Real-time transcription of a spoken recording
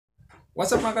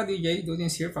What's up mga ka-DJ?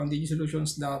 Dudins here from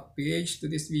DgSolutions.Ph.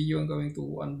 To this video, I'm going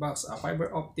to unbox a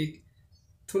fiber optic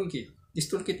toolkit.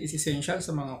 This toolkit is essential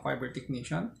sa mga fiber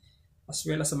technician as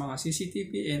well as sa mga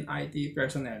CCTV and IT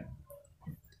personnel.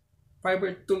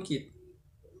 Fiber toolkit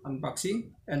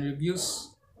unboxing and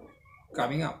reviews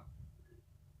coming up.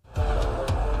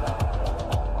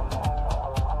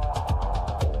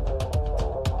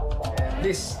 And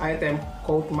this item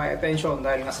caught my attention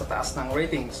dahil nga sa taas ng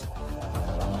ratings.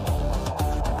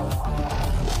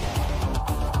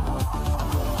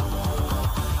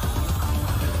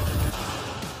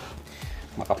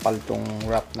 Makapal tong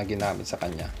wrap na ginamit sa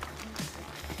kanya.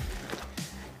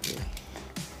 Okay.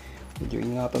 Medyo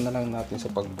ingatan na lang natin sa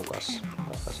pagbukas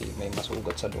kasi may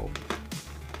masugat sa loob.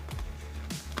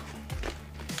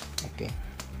 Okay.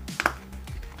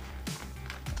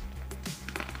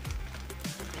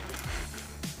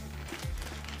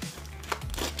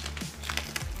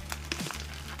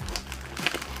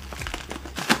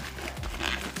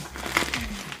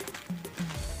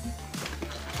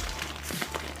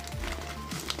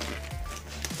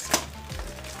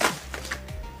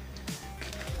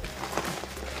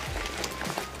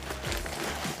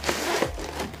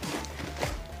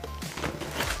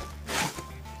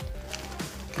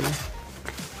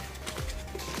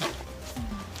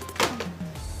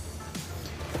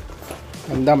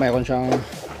 Ganda, mayroon siyang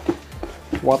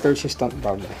water resistant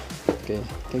valve. Okay,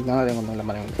 tignan natin kung anong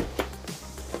laman yung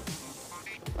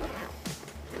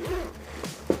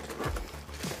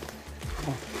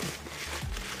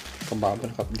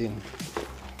kababal cup din.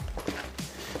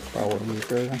 Power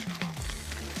meter,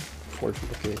 volt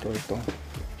locator ito.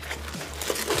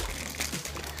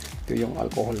 Ito yung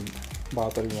alcohol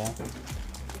bottle niya.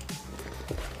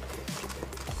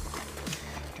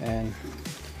 And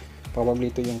probably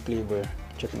ito yung cleaver.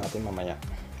 Check natin mamaya.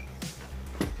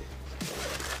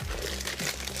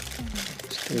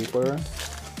 Stripper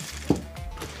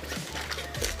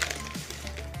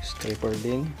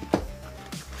din.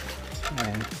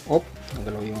 And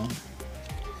nagalaw yung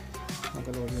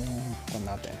kon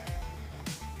natin.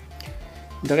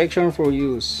 Direction for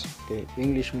use. Okay,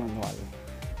 English manual.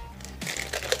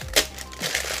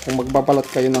 Kung magbabalot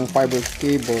kayo ng fiber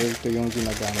cable, ito yung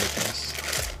ginagamit guys.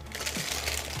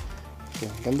 Okay,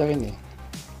 ganda rin eh.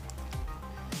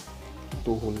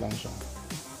 Tuhol lang siya.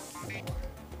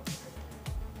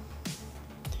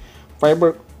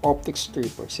 Fiber optic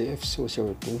stripper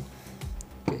CF02.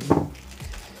 Okay.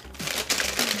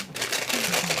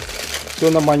 So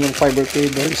naman yung fiber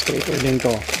cable stripper din to.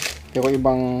 Pero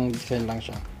ibang design lang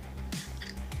siya.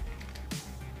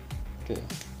 Okay.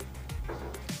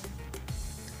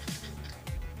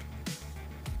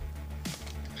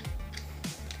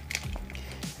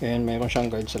 And mayroon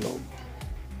siyang guide sa loob.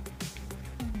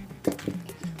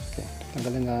 Okay,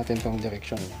 tanggalin na natin tong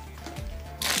direction niya.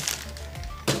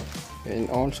 And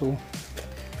also,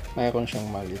 mayroon siyang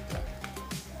maliit na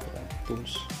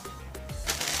tools.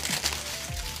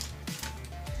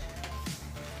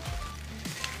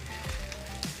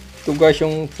 Ito guys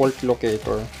yung fault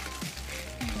locator.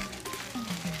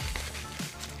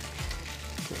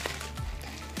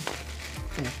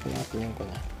 Okay, natin yung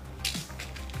kanya.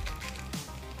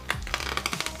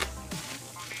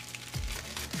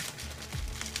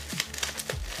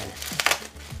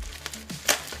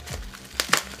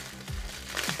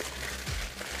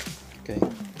 Okay.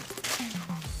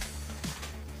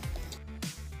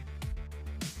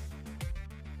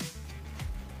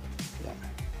 Yan.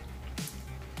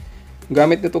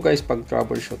 Gamit nito guys pag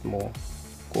troubleshoot mo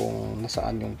kung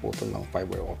nasaan yung putol ng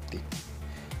fiber optic.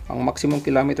 Ang maximum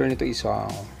kilometer nito is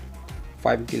 5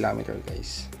 kilometer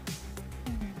guys.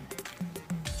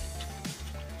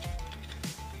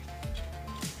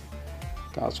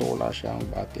 Kaso wala siyang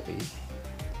battery.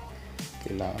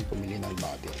 Kailangan pumili ng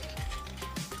battery.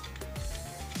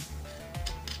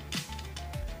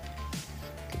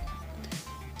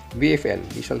 VFL,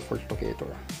 visual fault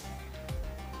locator.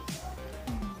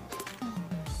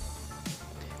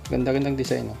 Ganda rin ng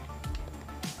design, no?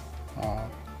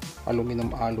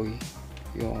 Aluminum alloy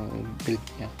yung build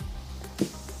niya.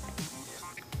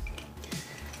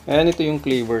 Ayan, ito yung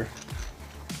cleaver.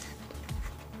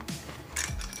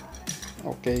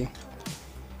 Okay,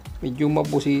 medyo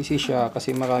mabusisi siya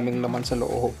kasi maraming laman sa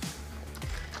loob.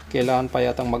 Kailangan pa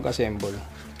yatang mag-assemble.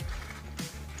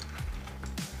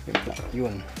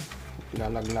 Yun,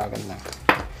 lalaglagan na.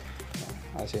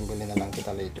 Assemble na lang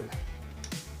kita later.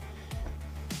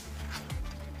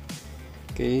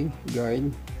 Okay,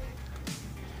 guide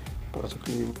para sa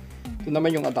cleaver. Ito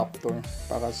naman yung adaptor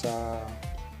para sa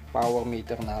power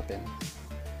meter natin.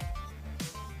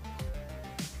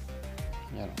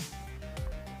 Yan.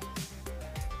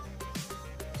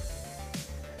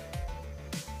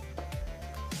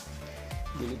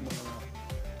 Pilit mo na.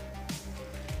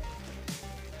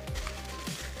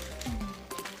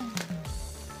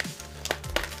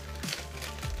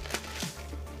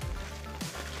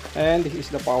 And this is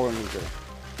the power meter.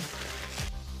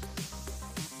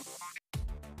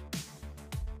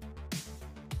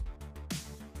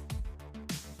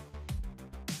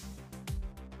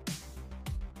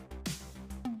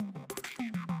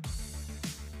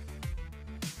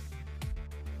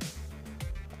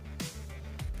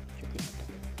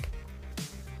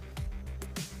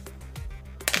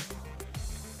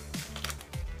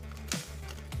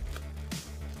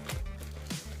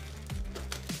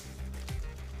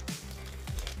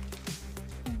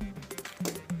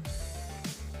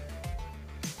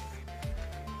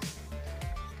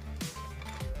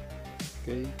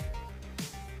 Okay,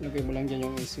 lagay mo lang dyan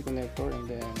yung AC connector and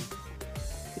then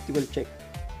it will check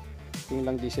kung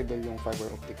lang disable yung fiber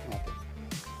optic natin.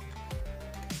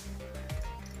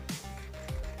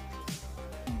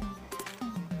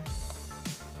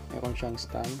 Meron siyang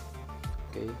stand,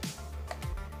 okay,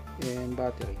 and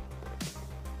battery.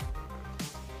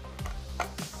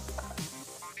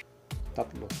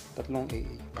 Tatlong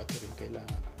AA battery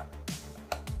kailangan.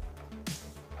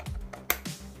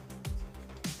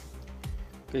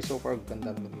 Okay, so far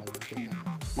ganda naman.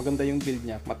 Maganda yung build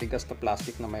niya, matigas na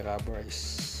plastic na may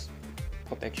rubberized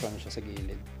protection siya sa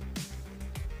gilid.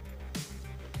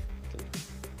 Okay.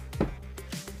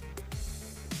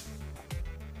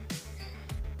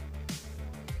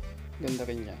 Ganda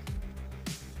rin niya.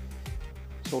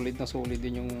 Solid na solid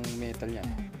din yung metal niya,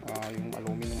 yung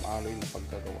aluminum alloy na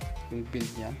pagkagawa. Yung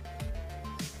build niya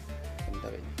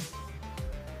ganda rin.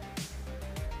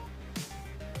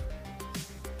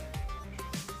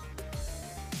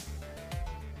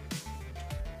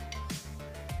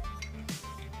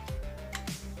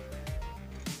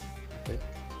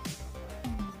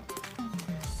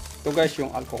 Ito guys yung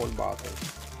alcohol bottle.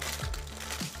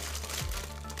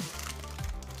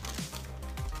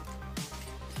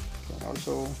 Okay,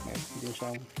 also meron din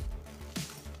siyang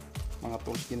mga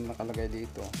tools din nakalagay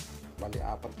dito. Bali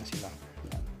 4 na sila.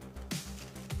 Yan.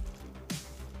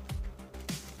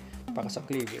 Para sa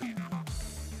Cleaver.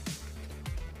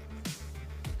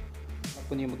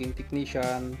 Kung yung maging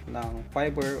technician ng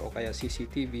fiber o kaya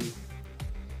CCTV,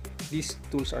 these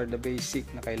tools are the basic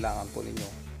na kailangan po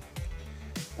ninyo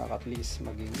para at least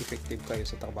maging effective kayo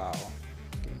sa trabaho.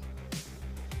 Okay.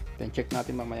 Then check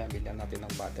natin mamaya, bilhan natin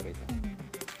ng battery ito.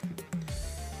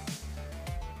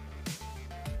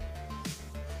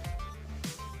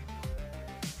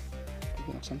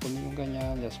 Pinaksan po nyo yung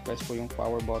ganyan, just press po yung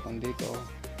power button dito.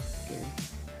 Okay.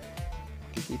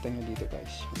 Kikita nyo dito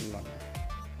guys, yun lang.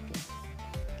 Okay.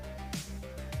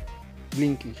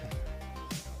 Blinky siya.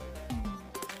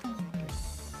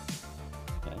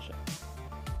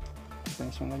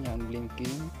 So ganyan,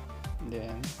 blinking,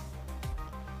 then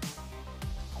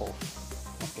off.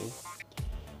 Okay,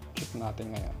 check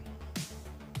natin ngayon.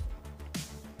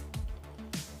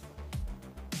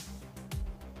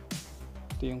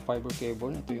 Ito yung fiber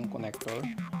cable, ito yung connector,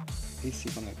 AC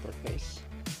connector guys.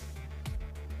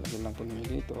 Lagyan lang po ninyo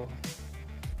dito.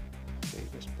 Okay,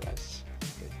 just press.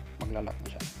 Okay, maglalak na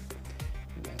siya.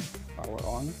 And then power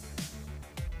on.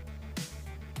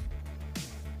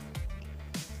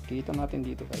 Kita natin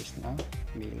dito guys na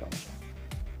milaw na siya.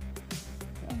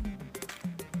 Yan.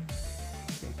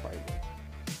 Yung fiber.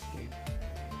 Okay.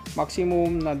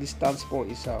 Maximum na distance po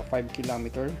is 5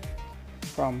 km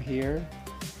from here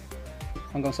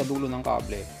hanggang sa dulo ng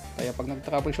kable. Kaya pag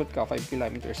nag-troubleshoot ka, 5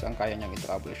 km ang kaya niyang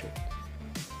i-troubleshoot.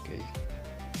 Okay.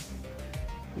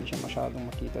 Hindi siya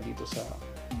masyadong makita dito sa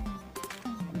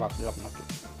backdrop na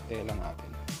tela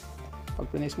natin. Pag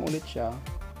press mo ulit siya,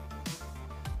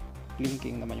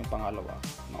 blinking naman yung pangalawa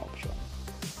na option.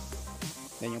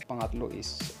 Then yung pangatlo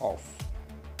is off.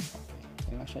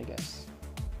 Okay, yun lang siya guys.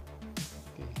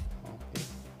 Okay, okay.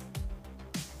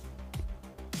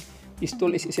 This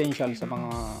tool is essential sa mga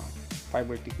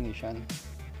fiber technician.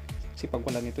 Kasi pag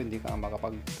wala nito, hindi ka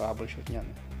makapag-troubleshoot yan.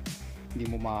 Hindi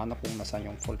mo mahanap kung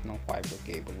nasaan yung fault ng fiber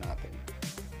cable natin.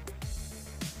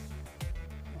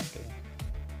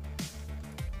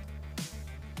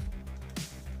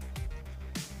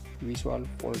 Visual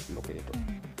fault locator.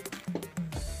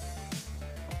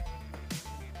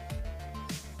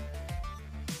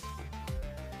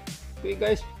 Okay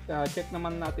guys, check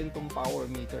naman natin tong power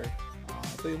meter.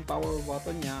 Ito yung power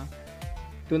button niya.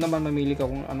 Ito naman mamili ka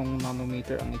kung anong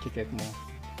nanometer ang i-check mo.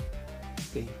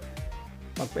 Okay,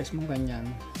 pag-press mo ganyan,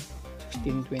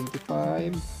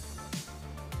 1625,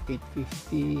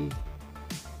 850,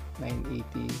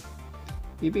 980.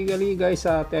 Typically guys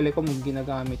sa telecom,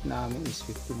 ginagamit namin is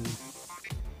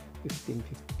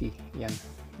 1550. Yan.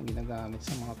 na ginagamit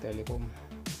sa mga telecom.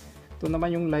 Ito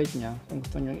naman yung light niya, kung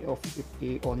gusto nyo i-off,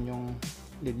 i-on yung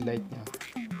LED light niya,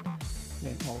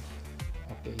 then off.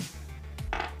 Okay.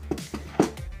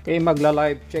 Okay,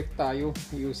 magla-live check tayo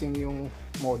using yung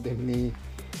modem ni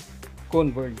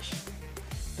Converge.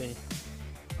 Okay.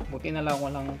 Buti na lang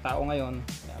walang tao ngayon,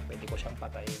 kaya pwede ko siyang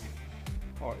patayin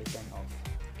or i-turn off.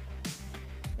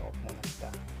 I-off muna kita.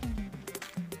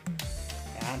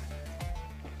 Yan.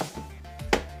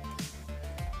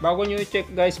 Bago nyo i-check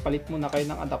guys, palit muna kayo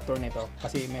ng adapter nito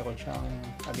kasi meron siyang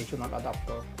additional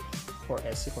adapter for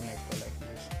SC connector like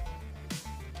this.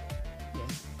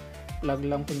 Yan. Plug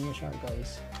lang po nyo siya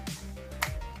guys.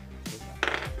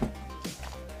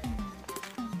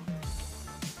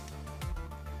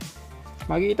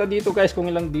 Makikita dito guys kung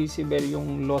ilang decibel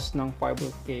yung loss ng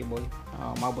fiber cable.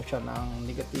 Mabot siya ng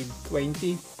negative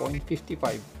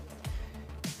 20.55.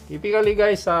 Typically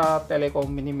guys sa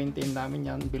telecom mini-maintain namin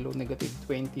yan below negative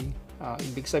 20.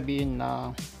 Ibig sabihin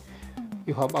na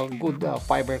you have a good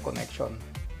fiber connection.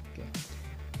 Okay.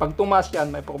 Pag tumaas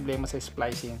yan, may problema sa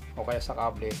splicing o kaya sa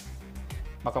kable.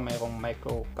 Baka mayroong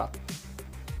micro cut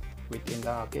within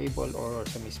the cable or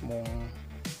sa mismong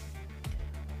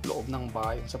loob ng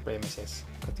bahay sa premises.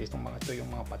 Kasi ito yung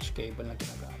mga patch cable na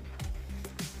ginagamit.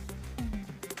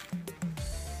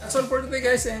 That's all for today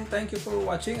guys, and thank you for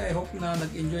watching. I hope na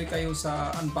nag-enjoy kayo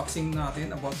sa unboxing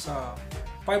natin about sa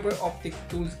fiber optic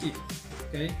toolkit.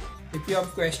 Okay? If you have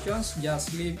questions,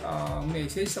 just leave a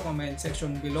message sa comment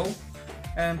section below.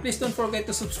 And please don't forget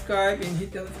to subscribe and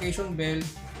hit the notification bell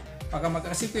para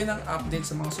mag-receive kayo ng update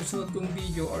sa mga susunod kong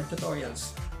video or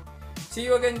tutorials. See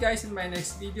you again guys in my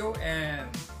next video, and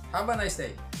have a nice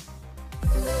day.